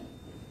vessels in.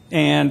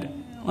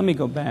 And let me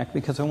go back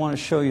because I want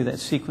to show you that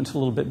sequence a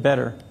little bit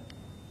better.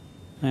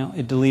 Well,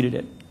 it deleted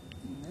it.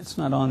 It's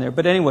not on there.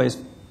 But anyways,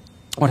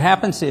 what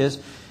happens is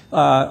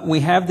we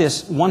have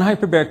this one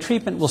hyperbaric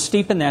treatment will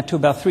steepen that to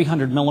about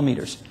 300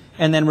 millimeters.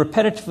 And then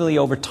repetitively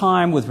over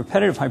time with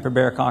repetitive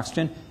hyperbaric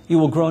oxygen, you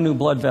will grow new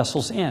blood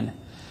vessels in.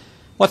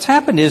 What's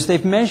happened is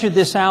they've measured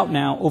this out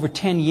now over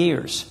 10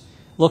 years,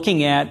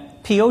 looking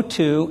at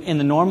PO2 in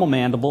the normal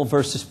mandible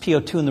versus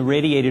PO2 in the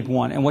radiated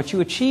one. And what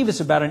you achieve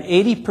is about an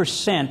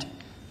 80%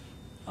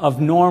 of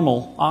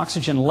normal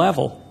oxygen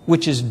level,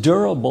 which is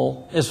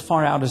durable as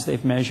far out as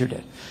they've measured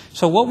it.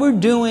 So what we're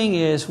doing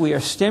is we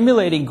are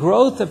stimulating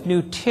growth of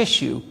new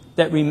tissue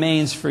that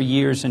remains for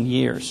years and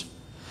years.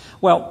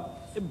 Well,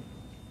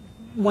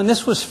 when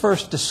this was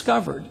first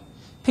discovered,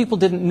 people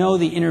didn't know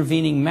the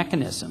intervening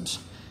mechanisms.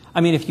 I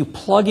mean, if you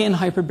plug in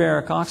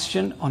hyperbaric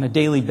oxygen on a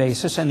daily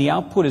basis and the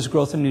output is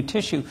growth of new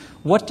tissue,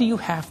 what do you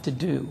have to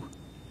do?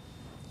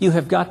 You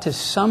have got to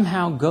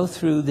somehow go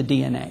through the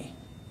DNA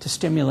to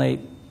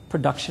stimulate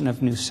production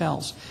of new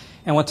cells.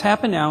 And what's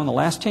happened now in the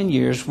last 10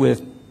 years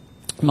with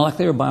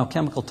molecular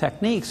biochemical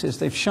techniques is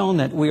they've shown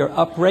that we are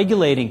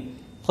upregulating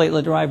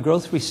platelet-derived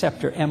growth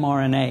receptor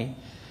mRNA.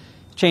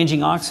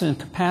 Changing oxygen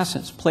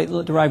capacitance,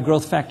 platelet-derived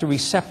growth factor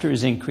receptor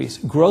is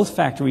increased, growth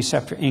factor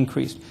receptor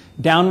increased,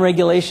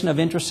 downregulation of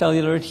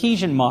intracellular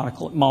adhesion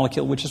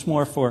molecule, which is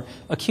more for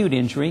acute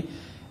injury,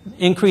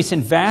 increase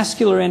in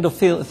vascular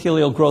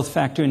endothelial growth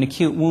factor in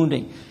acute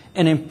wounding,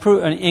 an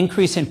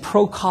increase in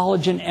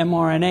procollagen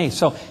mRNA.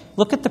 So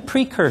look at the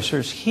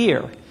precursors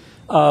here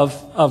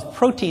of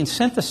protein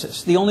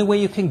synthesis. The only way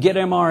you can get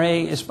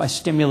mRNA is by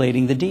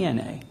stimulating the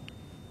DNA.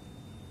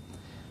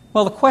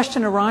 Well, the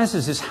question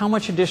arises is how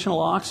much additional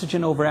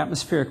oxygen over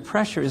atmospheric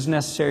pressure is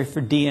necessary for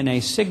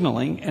DNA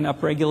signaling and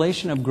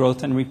upregulation of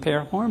growth and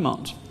repair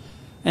hormones?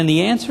 And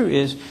the answer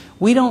is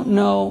we don't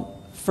know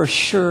for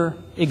sure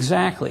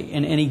exactly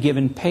in any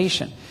given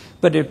patient,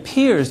 but it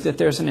appears that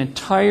there's an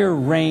entire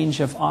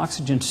range of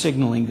oxygen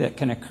signaling that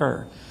can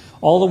occur,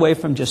 all the way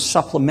from just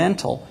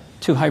supplemental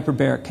to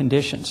hyperbaric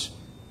conditions.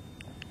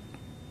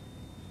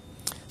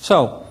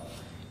 So,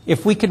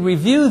 if we could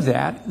review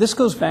that, this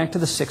goes back to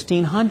the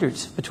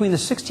 1600s. Between the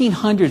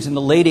 1600s and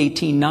the late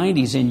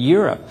 1890s in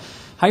Europe,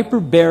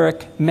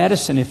 Hyperbaric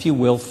medicine, if you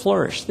will,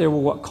 flourished. There were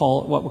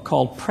what were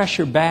called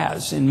pressure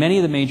baths in many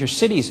of the major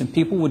cities, and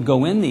people would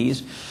go in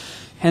these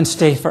and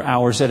stay for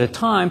hours at a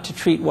time to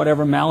treat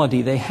whatever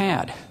malady they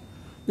had.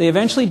 They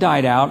eventually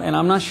died out, and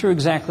I'm not sure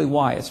exactly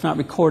why. It's not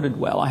recorded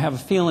well. I have a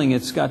feeling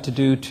it's got to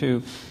do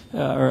to,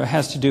 or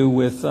has to do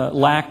with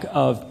lack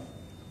of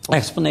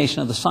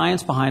explanation of the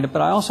science behind it,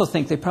 but I also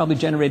think they probably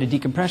generated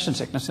decompression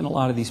sickness in a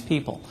lot of these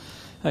people.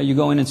 You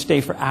go in and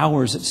stay for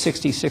hours at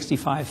 60,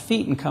 65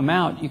 feet and come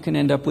out, you can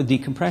end up with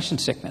decompression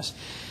sickness.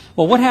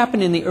 Well, what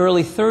happened in the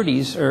early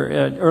 30s, or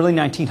early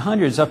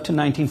 1900s, up to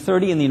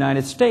 1930 in the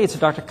United States,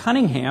 Dr.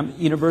 Cunningham,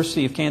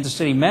 University of Kansas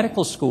City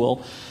Medical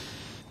School,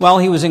 while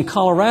he was in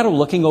Colorado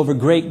looking over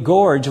Great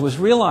Gorge, was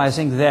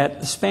realizing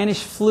that the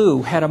Spanish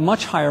flu had a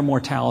much higher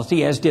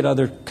mortality, as did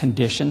other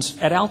conditions,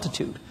 at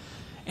altitude.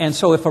 And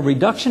so if a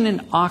reduction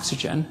in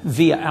oxygen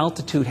via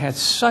altitude had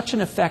such an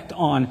effect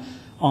on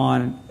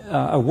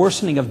a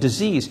worsening of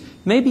disease,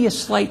 maybe a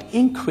slight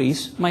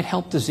increase might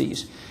help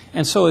disease.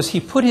 And so as he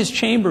put his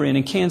chamber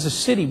in Kansas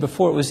City,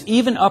 before it was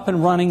even up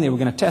and running, they were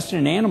going to test it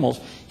in animals,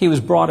 he was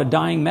brought a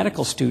dying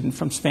medical student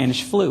from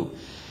Spanish flu.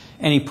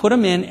 And he put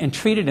him in and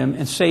treated him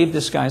and saved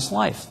this guy's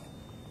life.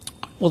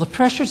 Well, the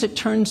pressures, it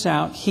turns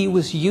out, he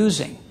was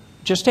using,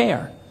 just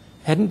air,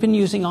 hadn't been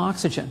using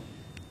oxygen,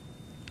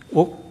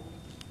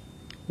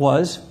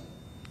 was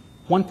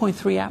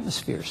 1.3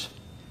 atmospheres.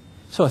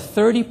 So a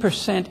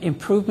 30%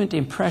 improvement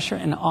in pressure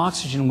and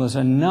oxygen was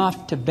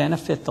enough to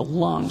benefit the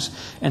lungs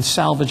and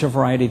salvage a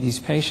variety of these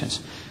patients.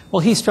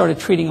 Well, he started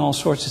treating all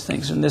sorts of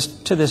things, and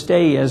to this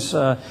day, as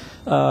one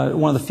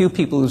of the few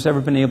people who's ever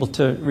been able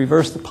to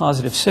reverse the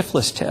positive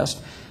syphilis test.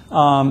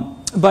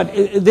 But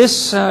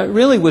this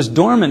really was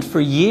dormant for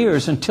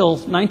years until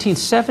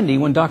 1970,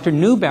 when Dr.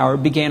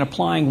 Neubauer began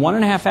applying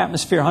 1.5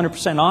 atmosphere,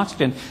 100%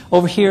 oxygen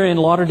over here in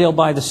Lauderdale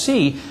by the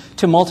Sea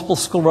to multiple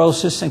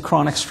sclerosis and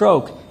chronic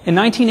stroke. In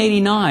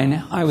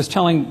 1989, I was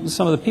telling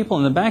some of the people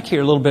in the back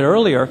here a little bit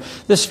earlier,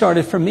 this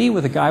started for me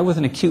with a guy with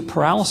an acute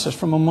paralysis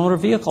from a motor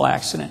vehicle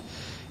accident.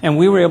 And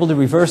we were able to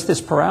reverse this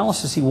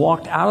paralysis. He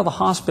walked out of the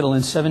hospital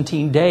in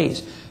 17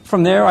 days.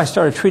 From there, I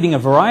started treating a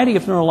variety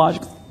of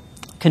neurological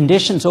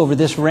conditions over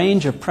this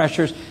range of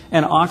pressures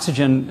and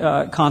oxygen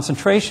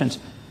concentrations.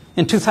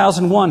 In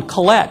 2001,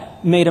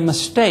 Colette made a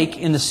mistake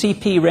in the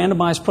CP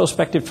randomized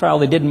prospective trial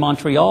they did in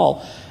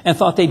Montreal and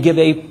thought they'd give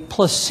a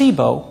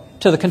placebo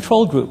to the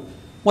control group.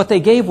 What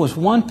they gave was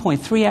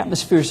 1.3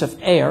 atmospheres of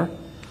air.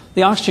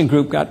 The oxygen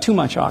group got too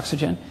much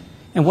oxygen.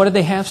 And what did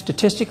they have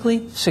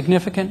statistically?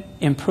 Significant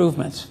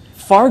improvements,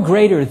 far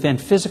greater than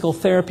physical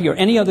therapy or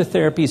any other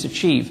therapies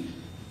achieve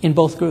in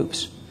both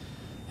groups.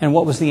 And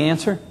what was the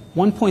answer?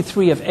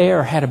 1.3 of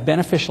air had a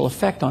beneficial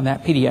effect on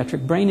that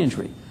pediatric brain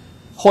injury.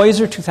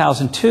 Heuser,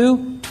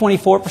 2002,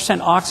 24%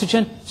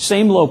 oxygen,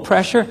 same low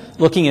pressure,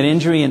 looking at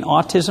injury in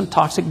autism,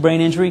 toxic brain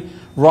injury.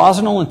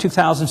 Rosenel in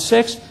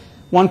 2006,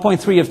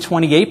 1.3 of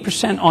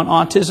 28% on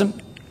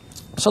autism.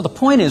 So the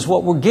point is,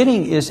 what we're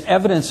getting is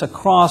evidence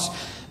across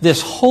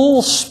this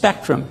whole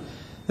spectrum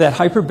that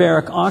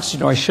hyperbaric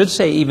oxygen, or I should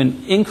say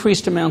even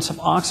increased amounts of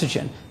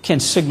oxygen, can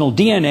signal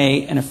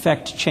DNA and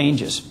affect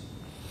changes.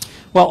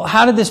 Well,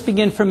 how did this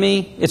begin for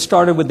me? It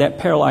started with that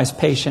paralyzed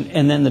patient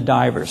and then the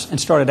divers,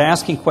 and started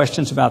asking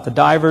questions about the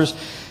divers,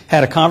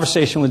 had a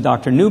conversation with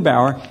Dr.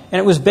 Neubauer, and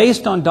it was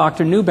based on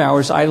Dr.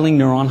 Neubauer's idling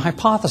neuron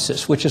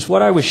hypothesis, which is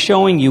what I was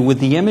showing you with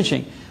the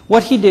imaging.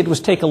 What he did was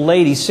take a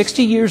lady,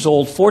 60 years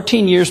old,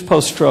 14 years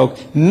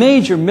post-stroke,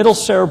 major middle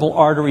cerebral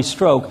artery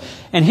stroke,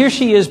 and here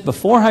she is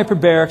before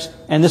hyperbarics,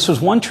 and this was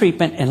one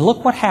treatment, and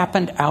look what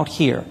happened out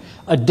here.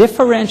 A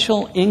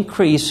differential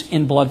increase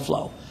in blood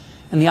flow.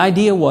 And the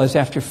idea was,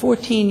 after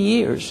 14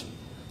 years,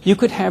 you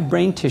could have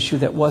brain tissue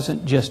that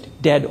wasn't just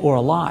dead or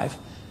alive,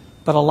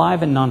 but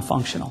alive and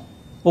non-functional.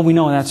 Well, we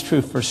know that's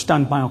true for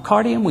stunned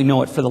myocardium, we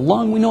know it for the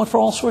lung, we know it for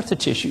all sorts of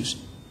tissues.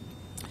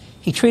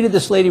 He treated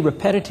this lady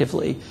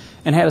repetitively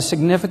and had a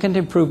significant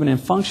improvement in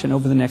function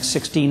over the next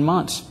 16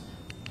 months.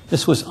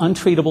 This was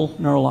untreatable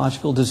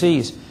neurological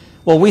disease.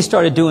 Well, we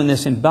started doing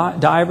this in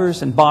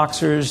divers and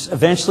boxers.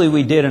 Eventually,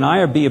 we did an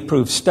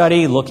IRB-approved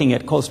study looking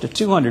at close to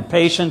 200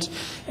 patients,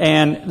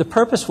 and the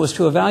purpose was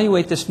to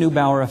evaluate this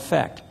Neubauer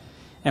effect.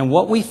 And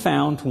what we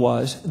found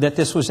was that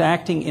this was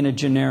acting in a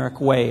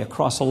generic way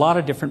across a lot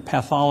of different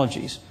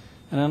pathologies.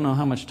 And I don't know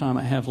how much time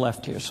I have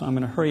left here, so I'm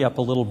going to hurry up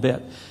a little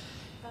bit.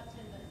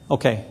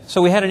 Okay,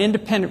 so we had an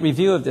independent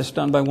review of this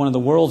done by one of the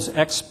world's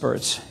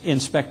experts in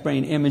SPECT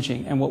brain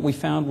imaging, and what we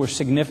found were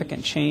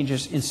significant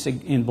changes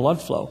in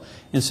blood flow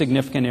in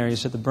significant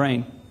areas of the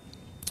brain.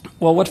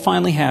 Well, what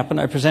finally happened,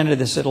 I presented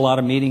this at a lot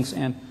of meetings,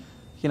 and,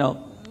 you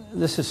know,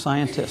 this is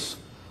scientists.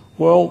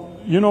 Well,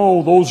 you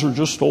know, those are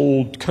just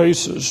old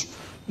cases.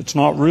 It's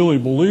not really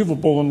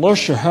believable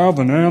unless you have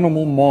an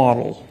animal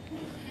model.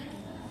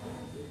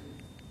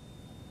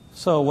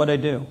 So what did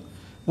I do?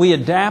 We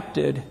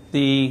adapted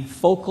the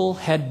focal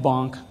head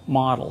bonk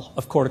model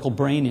of cortical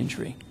brain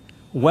injury.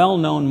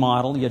 Well-known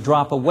model. You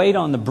drop a weight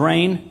on the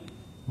brain,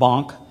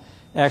 bonk.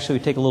 Actually,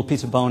 we take a little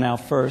piece of bone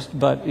out first,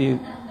 but you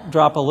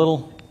drop a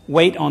little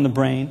weight on the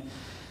brain.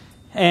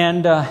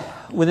 And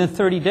within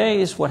 30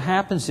 days, what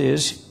happens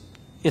is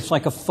it's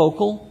like a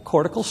focal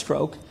cortical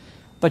stroke,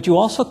 but you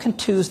also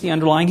contuse the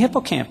underlying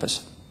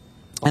hippocampus.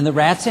 And the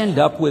rats end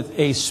up with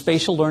a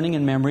spatial learning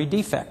and memory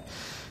defect.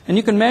 And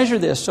you can measure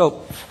this.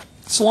 So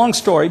it's a long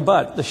story,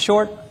 but the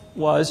short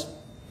was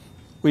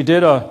we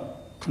did a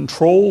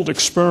controlled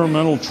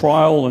experimental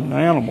trial in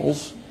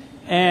animals.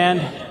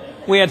 And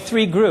we had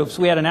 3 groups.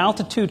 We had an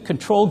altitude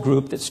control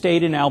group that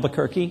stayed in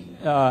Albuquerque,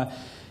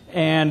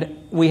 and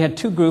we had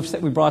 2 groups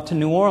that we brought to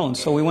New Orleans.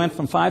 So we went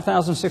from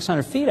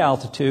 5,600 feet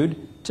altitude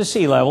to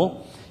sea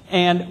level,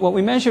 and what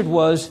we measured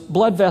was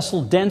blood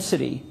vessel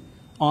density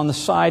on the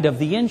side of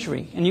the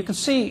injury. And you can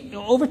see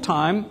over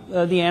time,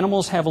 the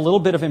animals have a little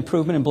bit of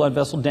improvement in blood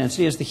vessel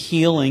density as the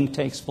healing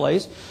takes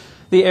place.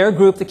 The air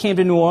group that came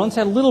to New Orleans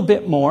had a little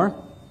bit more,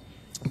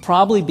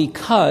 probably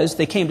because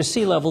they came to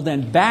sea level,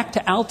 then back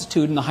to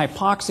altitude, and the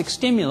hypoxic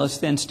stimulus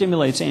then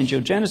stimulates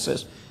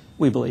angiogenesis,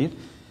 we believe.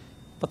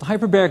 But the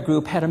hyperbaric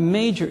group had a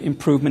major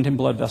improvement in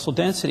blood vessel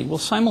density. Well,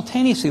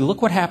 simultaneously,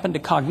 look what happened to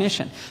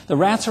cognition. The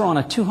rats are on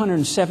a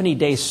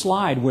 270-day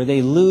slide where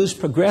they lose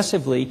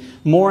progressively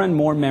more and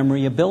more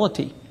memory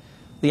ability.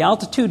 The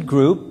altitude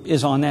group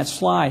is on that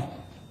slide.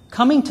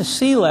 Coming to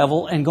sea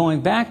level and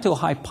going back to a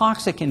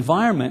hypoxic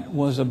environment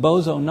was a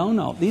bozo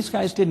no-no. These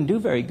guys didn't do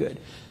very good.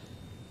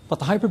 But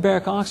the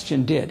hyperbaric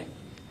oxygen did.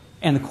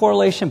 And the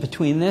correlation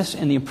between this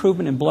and the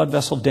improvement in blood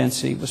vessel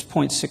density was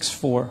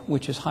 0.64,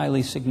 which is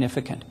highly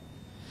significant.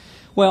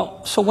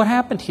 Well, so what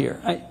happened here?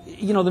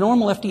 The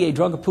normal FDA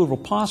drug approval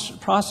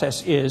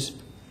process is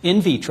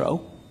in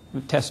vitro,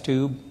 test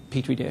tube,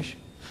 petri dish,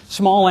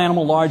 small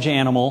animal, large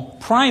animal,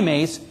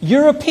 primates,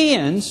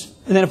 Europeans,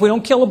 and then if we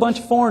don't kill a bunch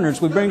of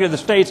foreigners, we bring it to the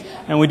States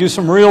and we do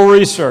some real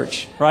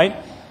research, right?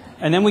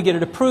 And then we get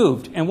it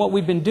approved. And what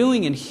we've been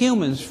doing in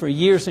humans for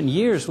years and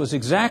years was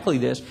exactly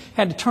this.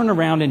 Had to turn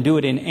around and do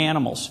it in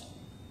animals.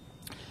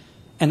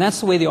 And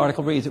that's the way the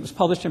article reads. It was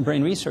published in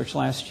Brain Research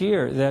last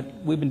year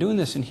that we've been doing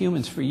this in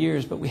humans for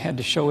years, but we had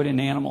to show it in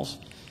animals.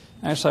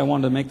 Actually, I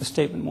wanted to make the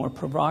statement more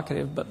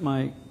provocative, but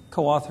my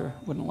co-author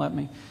wouldn't let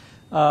me.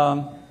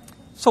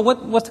 So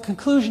what the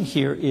conclusion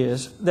here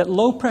is that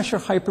low-pressure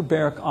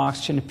hyperbaric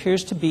oxygen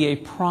appears to be a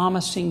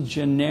promising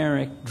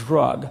generic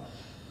drug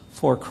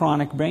for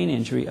chronic brain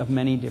injury of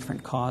many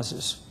different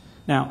causes.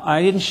 Now,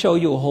 I didn't show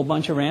you a whole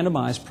bunch of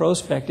randomized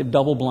prospective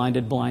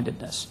double-blinded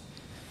blindedness.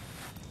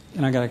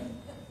 And I got to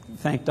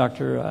thank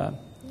Dr.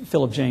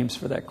 Philip James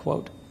for that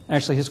quote.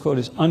 Actually, his quote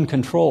is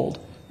uncontrolled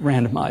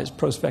randomized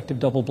prospective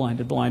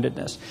double-blinded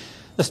blindedness.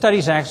 The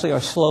studies actually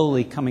are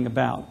slowly coming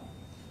about,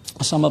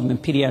 some of them in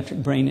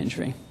pediatric brain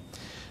injury.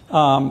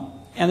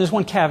 And there's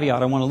one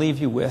caveat I want to leave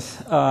you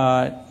with.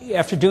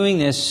 After doing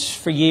this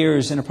for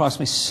years in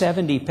approximately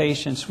 70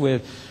 patients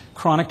with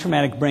chronic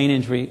traumatic brain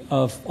injury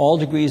of all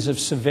degrees of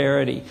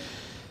severity,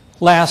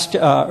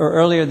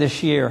 earlier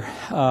this year,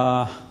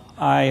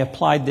 I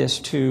applied this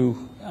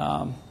to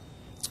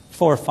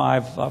 4 or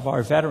 5 of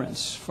our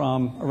veterans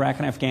from Iraq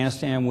and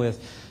Afghanistan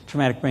with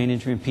traumatic brain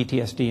injury and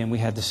PTSD, and we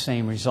had the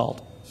same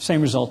result.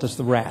 Same result as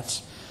the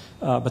rats.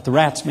 But the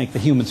rats make the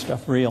human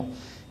stuff real.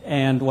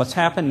 And what's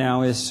happened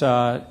now is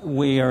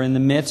we are in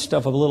the midst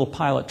of a little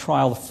pilot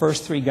trial. The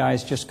first 3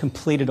 guys just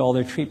completed all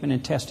their treatment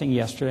and testing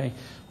yesterday.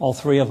 All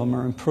 3 of them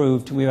are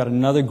improved. We've got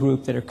another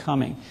group that are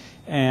coming.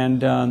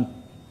 And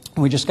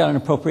we just got an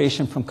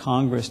appropriation from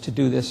Congress to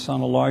do this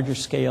on a larger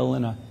scale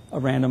in a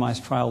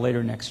randomized trial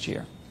later next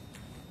year.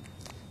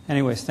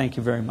 Anyways, thank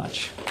you very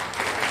much.